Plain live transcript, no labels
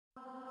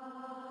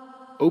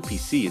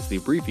OPC is the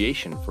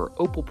abbreviation for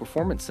Opel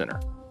Performance Center,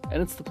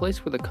 and it's the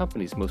place where the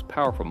company's most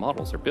powerful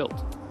models are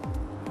built.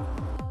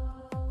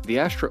 The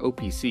Astra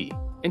OPC,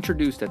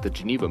 introduced at the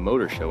Geneva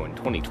Motor Show in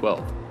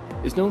 2012,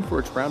 is known for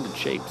its rounded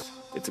shapes,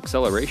 its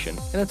acceleration,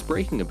 and its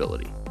braking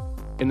ability.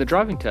 In the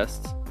driving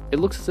tests, it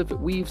looks as if it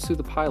weaves through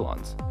the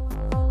pylons.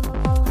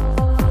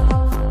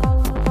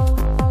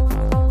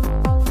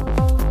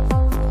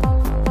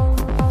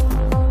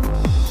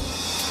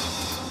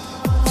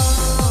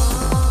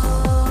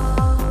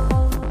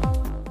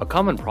 A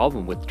common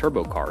problem with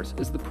turbo cars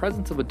is the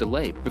presence of a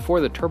delay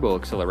before the turbo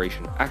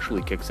acceleration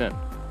actually kicks in.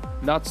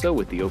 Not so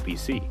with the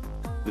OPC.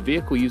 The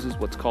vehicle uses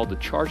what's called the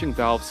charging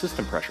valve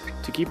system pressure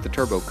to keep the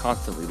turbo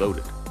constantly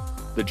loaded.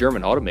 The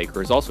German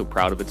automaker is also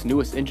proud of its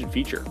newest engine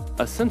feature,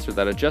 a sensor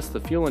that adjusts the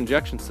fuel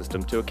injection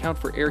system to account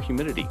for air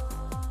humidity,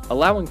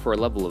 allowing for a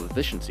level of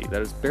efficiency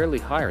that is barely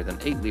higher than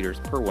 8 liters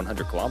per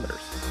 100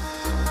 kilometers.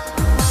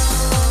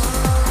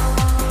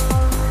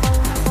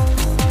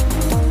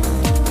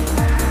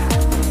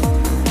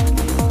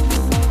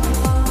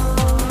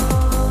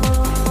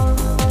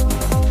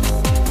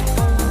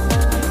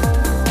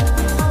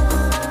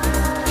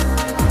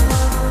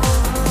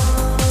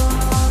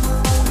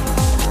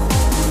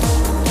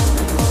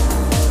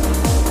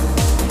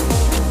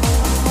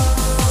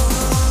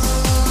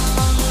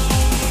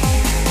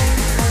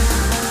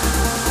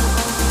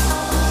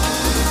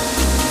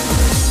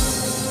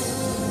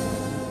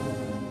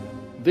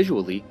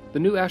 Visually, the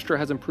new Astra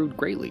has improved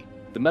greatly.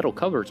 The metal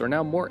covers are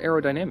now more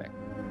aerodynamic.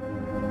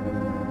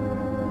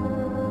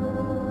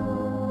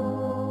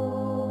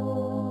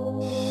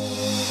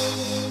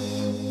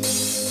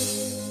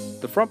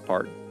 The front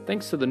part,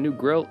 thanks to the new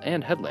grille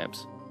and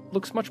headlamps,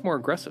 looks much more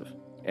aggressive,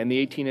 and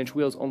the 18-inch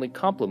wheels only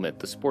complement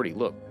the sporty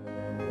look.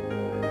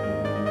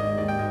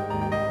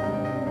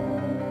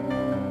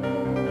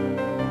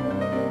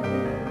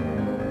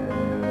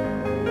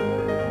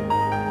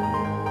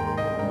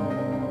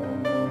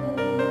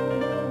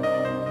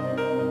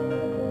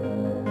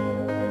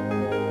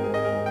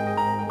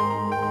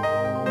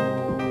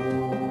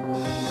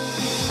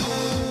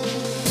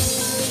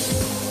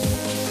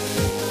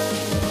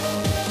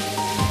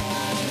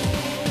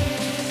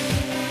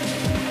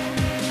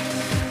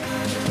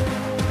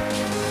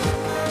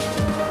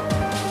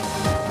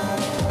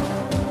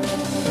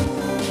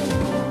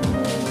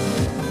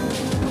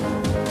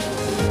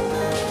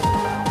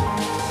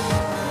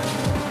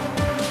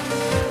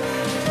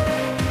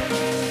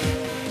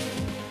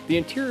 The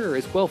interior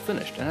is well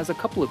finished and has a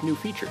couple of new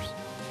features.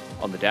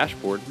 On the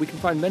dashboard, we can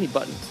find many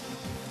buttons.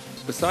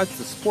 Besides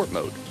the Sport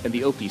mode and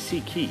the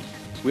OPC key,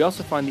 we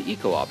also find the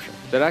Eco option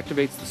that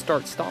activates the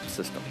start-stop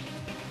system.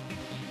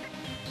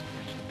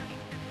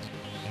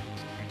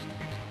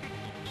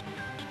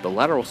 The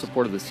lateral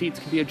support of the seats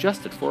can be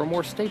adjusted for a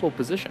more stable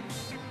position.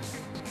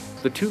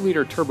 The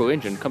 2-liter turbo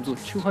engine comes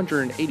with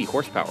 280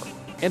 horsepower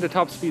and a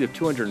top speed of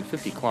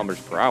 250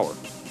 km per hour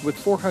with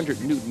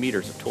 400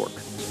 Newton-meters of torque.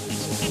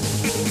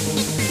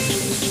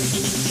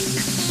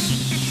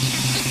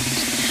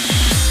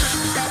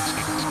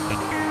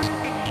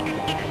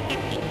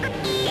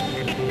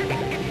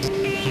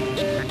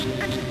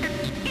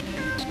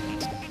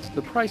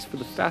 The price for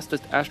the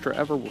fastest Astra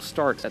ever will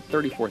start at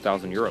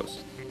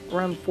 €34,000,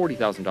 around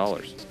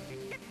 $40,000.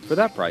 For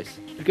that price,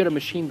 you get a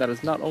machine that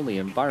is not only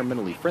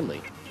environmentally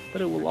friendly,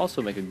 but it will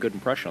also make a good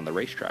impression on the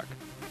racetrack.